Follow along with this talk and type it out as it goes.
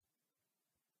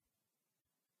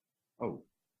Oh.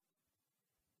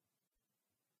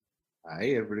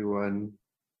 Hi, everyone.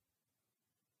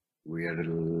 We are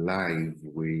live.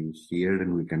 We here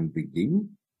and we can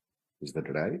begin. Is that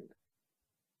right?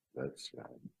 That's right.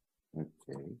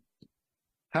 Okay.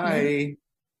 Hi. Hey.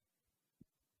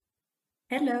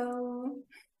 Hello.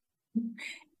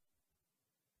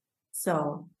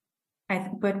 So,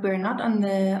 but we're not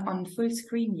on full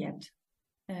screen yet.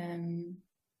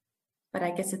 But I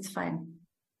guess it's fine.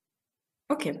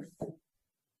 Okay.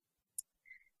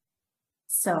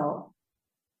 So,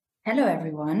 hello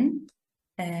everyone.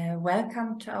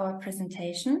 Welcome to our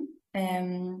presentation.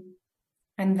 I'm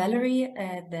Valerie,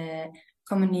 the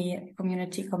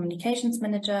Community Communications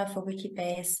Manager for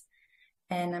Wikibase,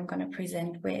 and I'm going to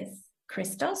present with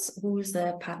Christos, who's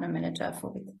the Partner Manager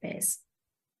for Wikibase.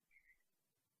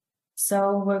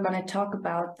 So we're going to talk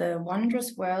about the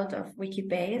wondrous world of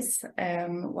Wikibase.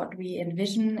 What we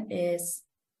envision is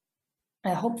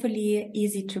a hopefully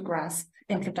easy to grasp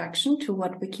introduction to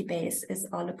what Wikibase is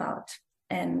all about.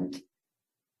 And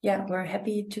yeah, we're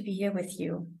happy to be here with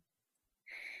you.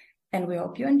 And we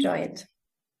hope you enjoy it.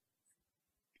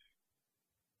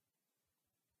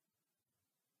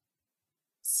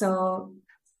 So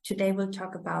today we'll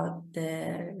talk about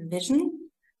the vision.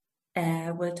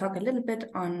 We'll talk a little bit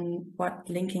on what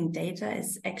linking data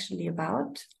is actually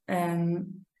about.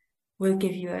 We'll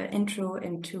give you an intro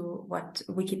into what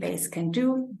Wikibase can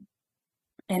do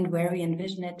and where we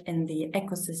envision it in the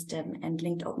ecosystem and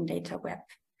linked open data web.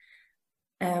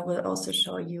 We'll also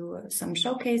show you some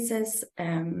showcases,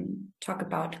 talk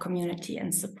about community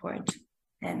and support,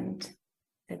 and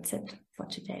that's it for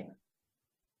today.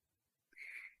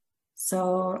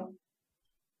 So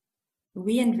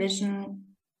we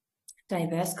envision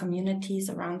diverse communities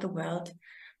around the world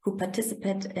who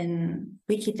participate in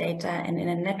Wikidata and in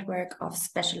a network of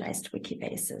specialized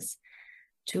Wikibases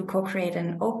to co-create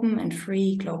an open and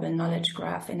free global knowledge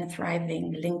graph in a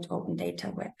thriving linked open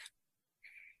data web.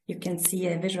 You can see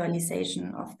a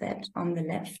visualization of that on the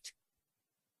left.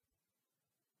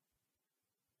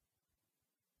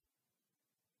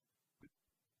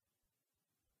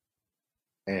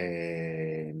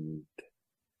 And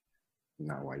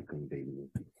now I continue.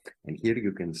 And here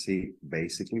you can see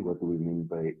basically what we mean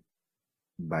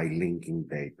by linking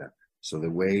data. So the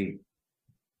way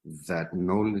that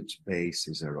knowledge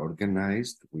bases are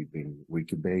organized within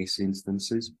Wikibase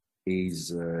instances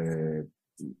is in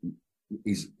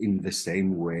the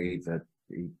same way that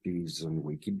it is on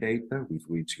Wikidata, with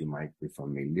which you might be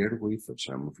familiar with, or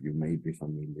some of you may be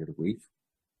familiar with,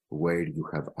 where you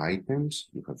have items,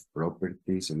 you have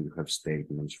properties, and you have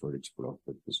statements for each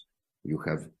properties. You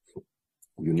have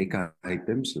unique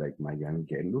items like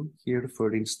Mayangelu here,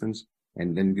 for instance,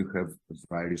 and then you have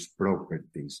various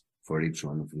properties for each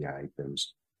one of the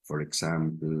items. For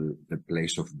example, the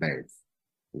place of birth,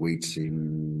 which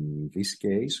in this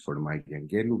case for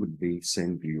Mayangelu would be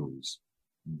St. Louis.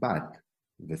 But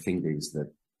the thing is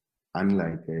that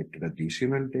unlike a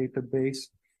traditional database,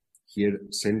 here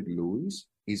St. Louis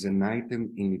is an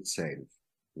item in itself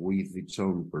with its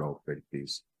own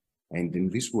properties. And in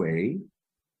this way,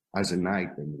 as an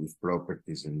item with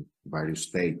properties and various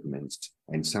statements,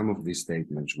 and some of these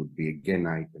statements would be again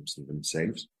items in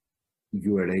themselves,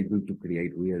 we are able to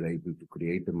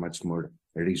create a much more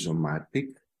rhizomatic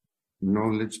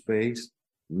knowledge base,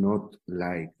 not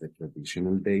like the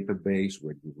traditional database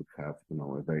where you would have,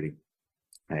 a very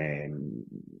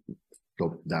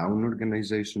top-down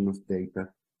organization of data,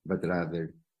 but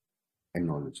rather a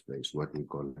knowledge base, what we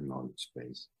call a knowledge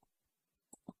base.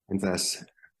 And thus,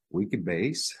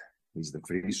 Wikibase is the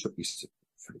free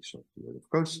software, of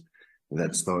course,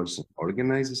 that stores and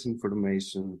organizes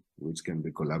information which can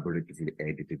be collaboratively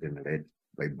edited and read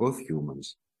by both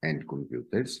humans and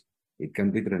computers. It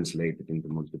can be translated into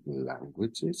multiple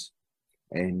languages,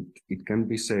 and it can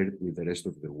be shared with the rest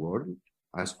of the world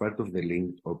as part of the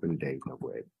linked open data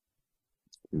web.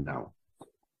 Now,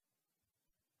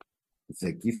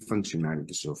 the key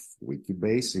functionalities of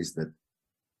Wikibase is that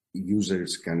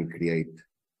users can create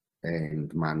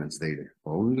and manage their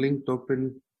own linked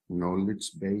open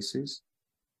knowledge bases.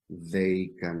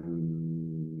 They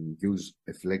can use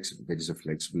there is a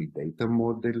flexible data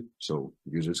model, so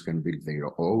users can build their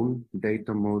own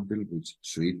data model which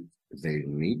suit their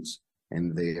needs,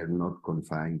 and they are not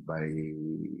confined by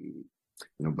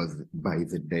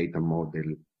the data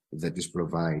model that is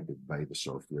provided by the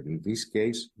software. In this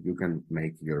case, you can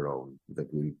make your own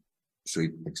that will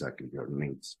suit exactly your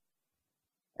needs.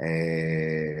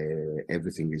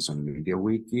 Everything is on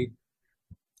MediaWiki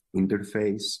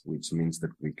interface, which means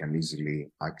that we can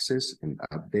easily access and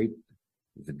update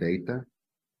the data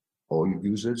all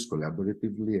users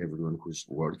collaboratively, everyone who's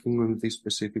working on this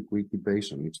specific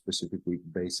Wikibase, on each specific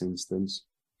Wikibase instance.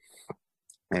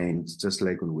 And just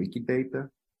like on Wikidata,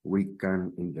 we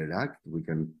can interact, we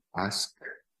can ask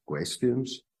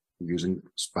questions using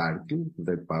Sparkle,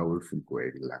 the powerful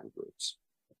query language.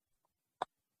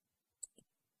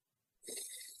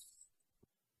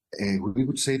 We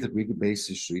would say that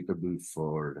Wikibase is suitable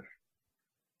for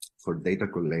data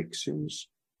collections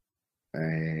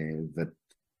that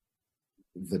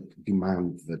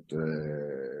demand,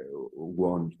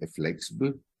 want a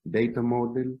flexible data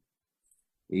model.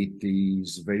 It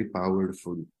is very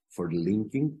powerful for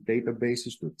linking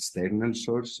databases to external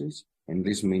sources, and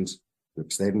this means to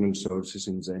external sources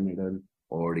in general,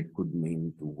 or it could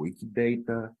mean to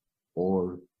Wikidata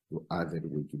or to other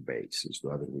Wikibases,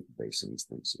 to other Wikibase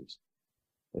instances.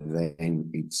 Then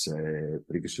it's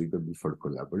pretty suitable for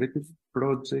collaborative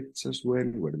projects as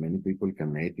well, where many people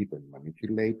can edit and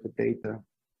manipulate the data.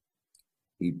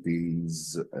 It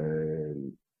is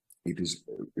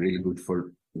really good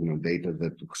for data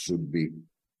that should be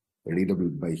readable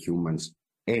by humans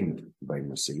and by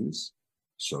machines.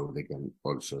 So they can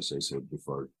also, as I said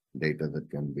before, data that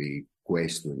can be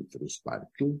questioned through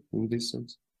Sparkle in this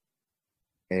sense.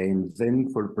 And then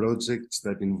for projects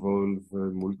that involve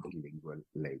multilingual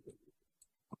labeling.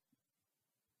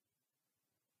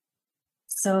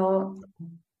 So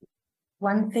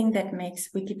one thing that makes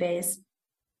Wikibase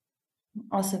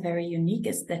also very unique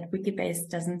is that Wikibase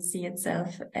doesn't see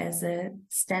itself as a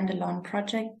standalone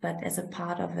project, but as a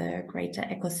part of a greater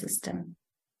ecosystem.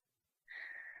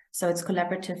 So its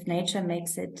collaborative nature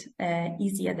makes it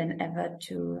easier than ever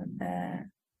to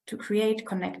create,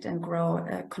 connect, and grow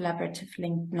a collaborative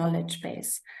linked knowledge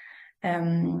base.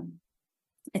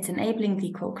 It's enabling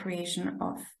the co-creation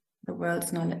of the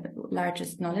world's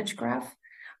largest knowledge graph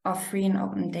of free and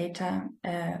open data,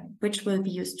 which will be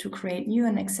used to create new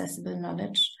and accessible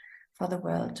knowledge for the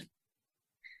world.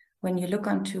 When you look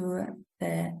onto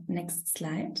the next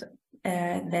slide,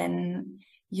 then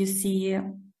you see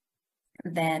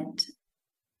that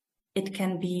it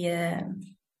can be a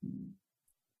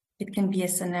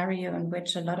scenario in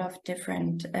which a lot of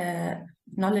different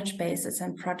knowledge bases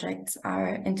and projects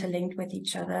are interlinked with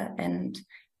each other and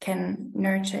can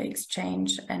nurture,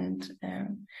 exchange, and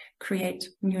create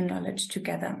new knowledge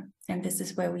together. And this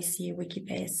is where we see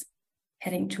Wikibase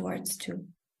heading towards too.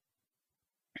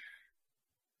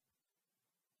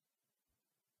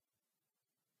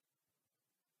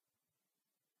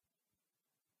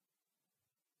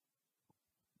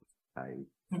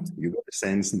 You got a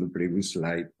sense in the previous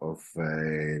slide of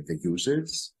the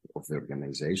users of the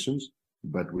organizations,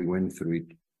 but we went through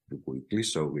it too quickly,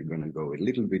 so we're going to go a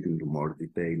little bit into more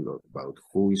detail about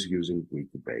who is using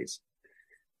Wikibase.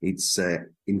 It's,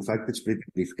 in fact, it's pretty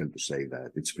difficult to say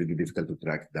that. It's pretty difficult to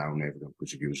track down everyone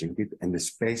who's using it, and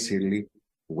especially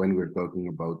when we're talking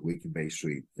about Wikibase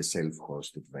Suite, the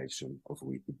self-hosted version of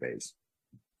Wikibase.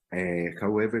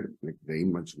 However, like the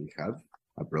image we have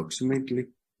approximately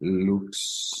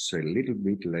looks a little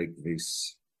bit like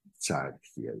this chart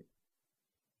here,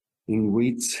 in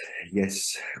which,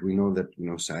 yes, we know that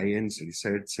science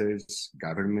researchers,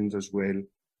 governments as well,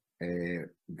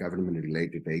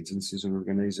 government-related agencies and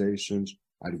organizations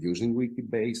are using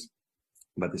Wikibase,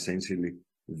 but essentially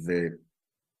the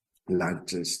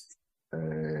largest,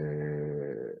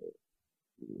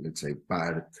 let's say,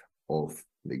 part of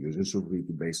the users of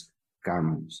Wikibase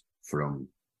comes from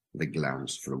the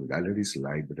grounds, from galleries,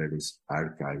 libraries,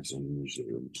 archives, and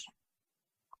museums.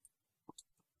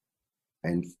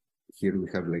 And here we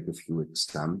have like a few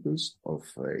examples of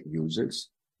users.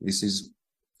 This is,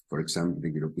 for example,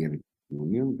 the European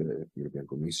Union, the European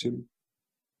Commission,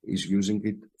 is using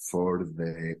it for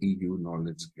the EU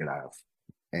knowledge graph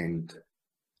and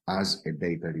as a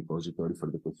data repository for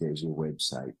the Cohesion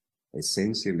website.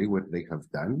 Essentially, what they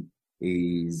have done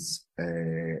is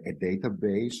a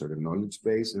database or a knowledge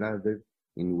base, rather,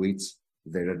 in which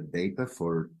there are data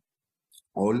for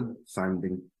all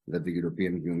funding that the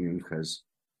European Union has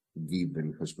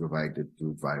provided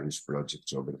to various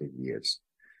projects over the years.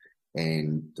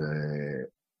 And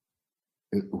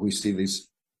we see this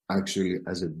actually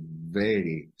as a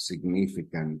very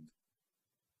significant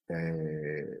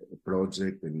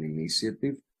project and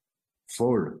initiative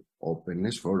for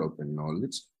openness, for open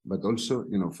knowledge, but also,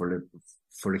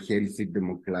 for a healthy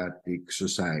democratic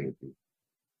society.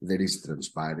 There is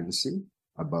transparency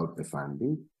about the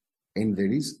funding, and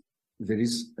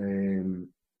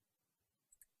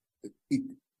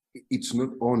it's not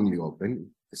only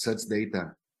open. Such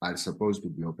data are supposed to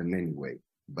be open anyway,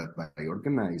 but by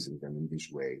organizing them in this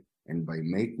way and by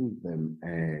making them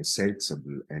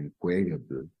searchable and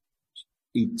queryable,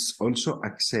 it's also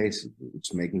accessible.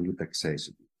 It's making it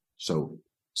accessible. So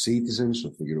citizens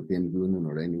of the European Union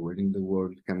or anywhere in the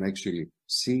world can actually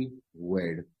see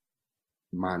where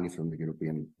money from the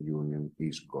European Union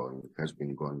is going, has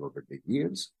been going over the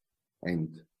years.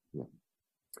 And yeah.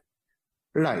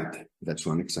 Right, that's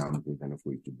one example then of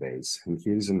Wikibase. And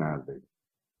here's another.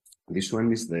 This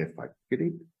one is the fact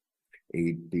grid.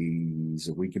 It is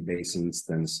a Wikibase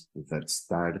instance that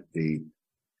started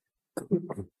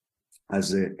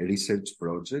as a research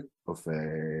project of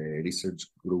a research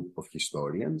group of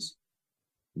historians,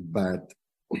 but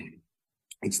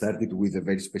it started with a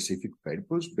very specific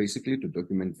purpose, basically to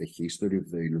document the history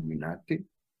of the Illuminati.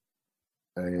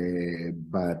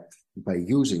 But by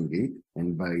using it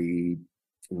and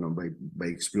by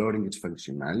exploring its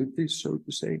functionality, so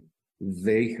to say,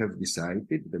 they have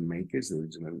decided, the makers, the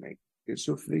original makers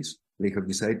of this, they have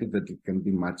decided that it can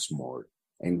be much more.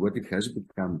 And what it has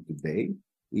become today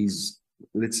is,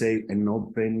 let's say, an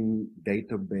open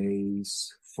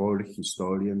database for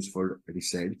historians, for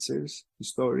researchers,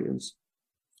 historians,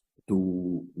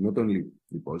 to not only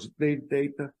deposit their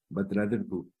data, but rather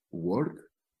to work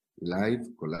live,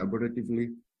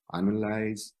 collaboratively,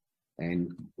 analyze,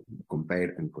 and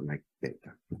compare and connect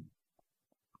data.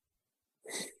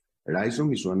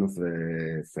 Rhizome is one of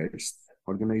the first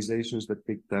organizations that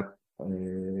picked up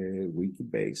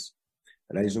Wikibase.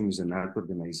 Rhizome is an art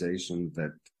organization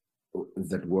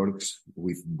that works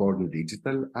with born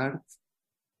digital art,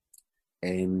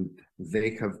 and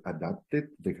they have adopted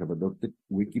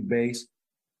Wikibase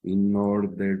in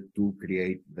order to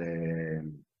create their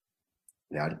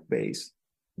art base,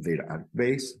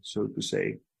 so to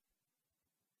say,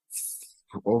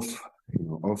 of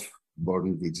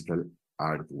born digital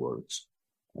artworks.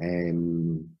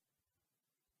 And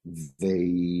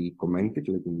they commented,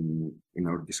 like in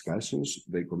our discussions,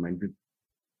 they commented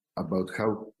about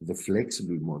how the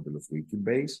flexible model of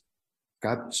Wikibase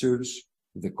captures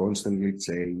the constantly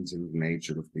changing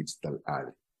nature of digital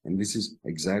art. And this is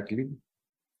exactly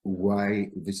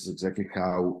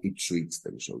how it suits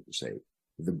them, so to say.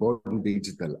 The born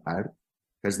digital art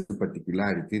has the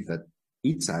particularity that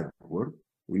each artwork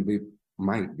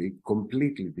might be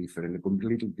completely different, a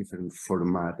completely different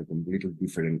format, a completely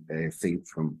different thing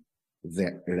from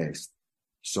the rest.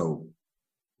 So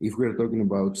if we're talking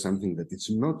about something that is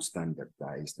not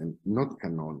standardized and not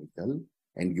canonical,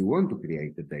 and you want to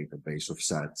create a database of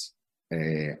such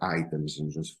items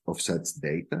and of such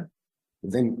data,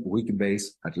 then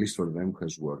Wikibase, at least for them,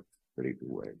 has worked pretty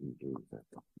well in doing that.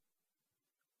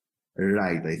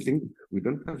 Right, I think we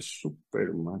don't have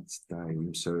super much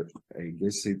time, so I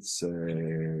guess it's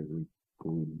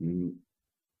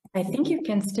I think you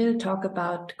can still talk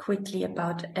quickly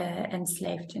about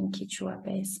Enslaved in Quechua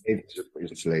base.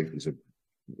 Enslaved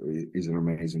is an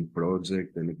amazing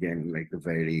project, and again, like a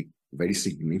very, very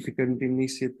significant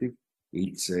initiative.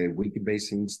 It's a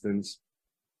Wikibase instance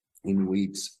in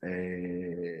which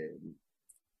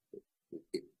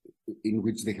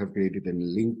they have created a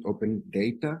linked open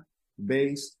data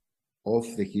base of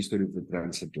the history of the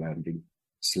transatlantic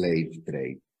slave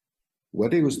trade.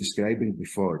 What I was describing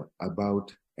before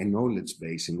about a knowledge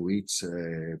base in which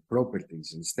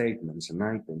properties and statements and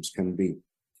items can be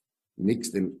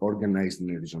mixed and organized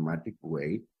in a rhizomatic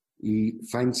way, he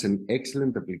finds an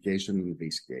excellent application in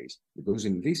this case. Because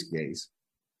in this case,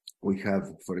 we have,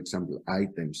 for example,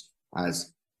 items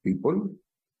as people,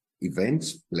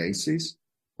 events, places,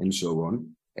 and so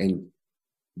on. And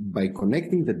by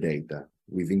connecting the data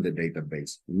within the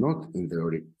database, not in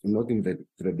the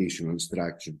traditional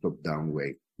structured top-down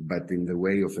way, but in the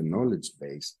way of a knowledge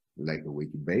base, like a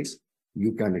Wikibase,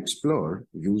 you can explore,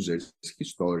 users,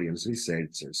 historians,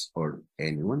 researchers, or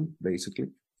anyone, basically,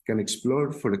 can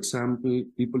explore, for example,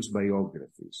 people's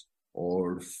biographies,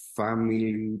 or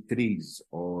family trees,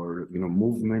 or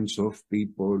movements of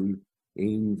people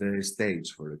in the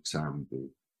States, for example.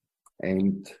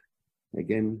 And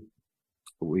again,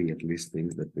 we at least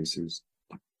think that this is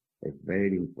a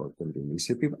very important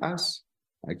initiative, as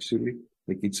actually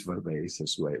the Quechua base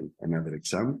as well. Another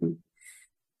example,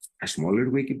 a smaller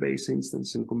Wikibase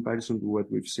instance in comparison to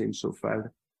what we've seen so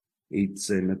far. It's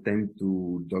an attempt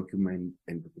to document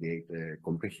and to create a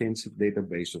comprehensive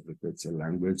database of the Quechua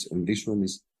language, and this one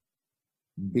is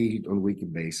built on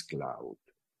Wikibase Cloud.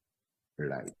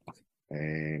 Right.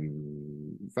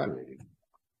 Valerie.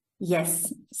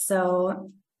 Yes.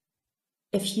 So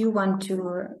if you want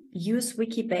to use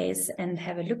Wikibase and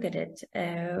have a look at it,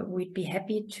 we'd be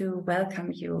happy to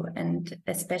welcome you, and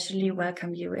especially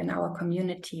welcome you in our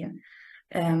community.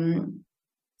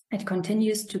 It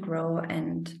continues to grow,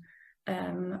 and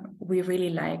we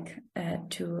really like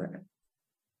to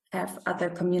have other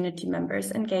community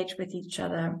members engage with each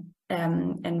other,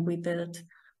 and we build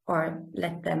or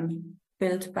let them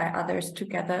build by others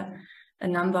together a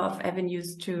number of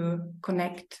avenues to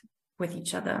connect with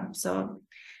each other. So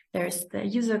there's the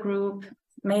user group,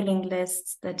 mailing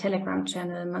lists, the Telegram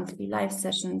channel, monthly live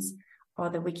sessions, or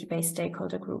the Wikibase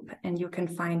stakeholder group. And you can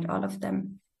find all of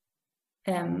them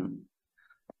on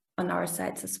our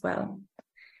sites as well.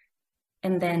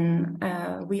 And then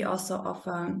we also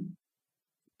offer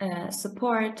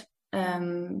support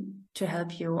to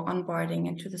help you onboarding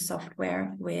into the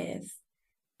software with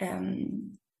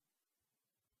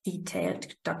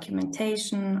detailed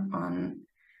documentation on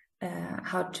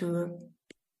how to,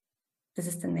 this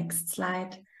is the next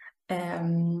slide,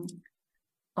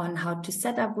 on how to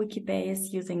set up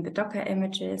Wikibase using the Docker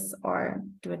images or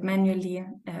do it manually.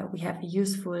 We have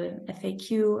useful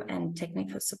FAQ and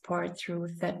technical support through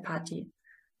third-party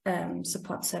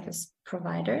support service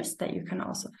providers that you can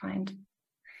also find.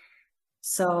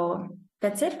 So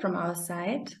that's it from our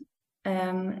side.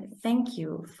 Thank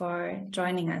you for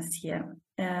joining us here.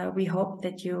 We hope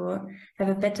that you have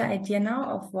a better idea now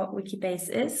of what Wikibase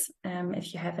is.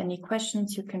 If you have any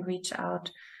questions, you can reach out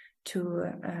to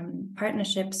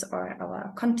partnerships or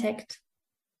our contact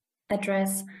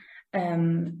address,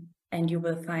 and you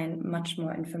will find much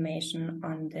more information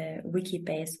on the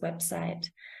Wikibase website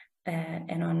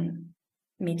and on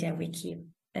MediaWiki.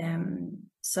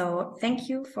 So thank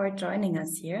you for joining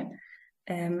us here,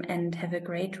 and have a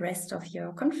great rest of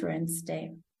your conference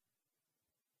day.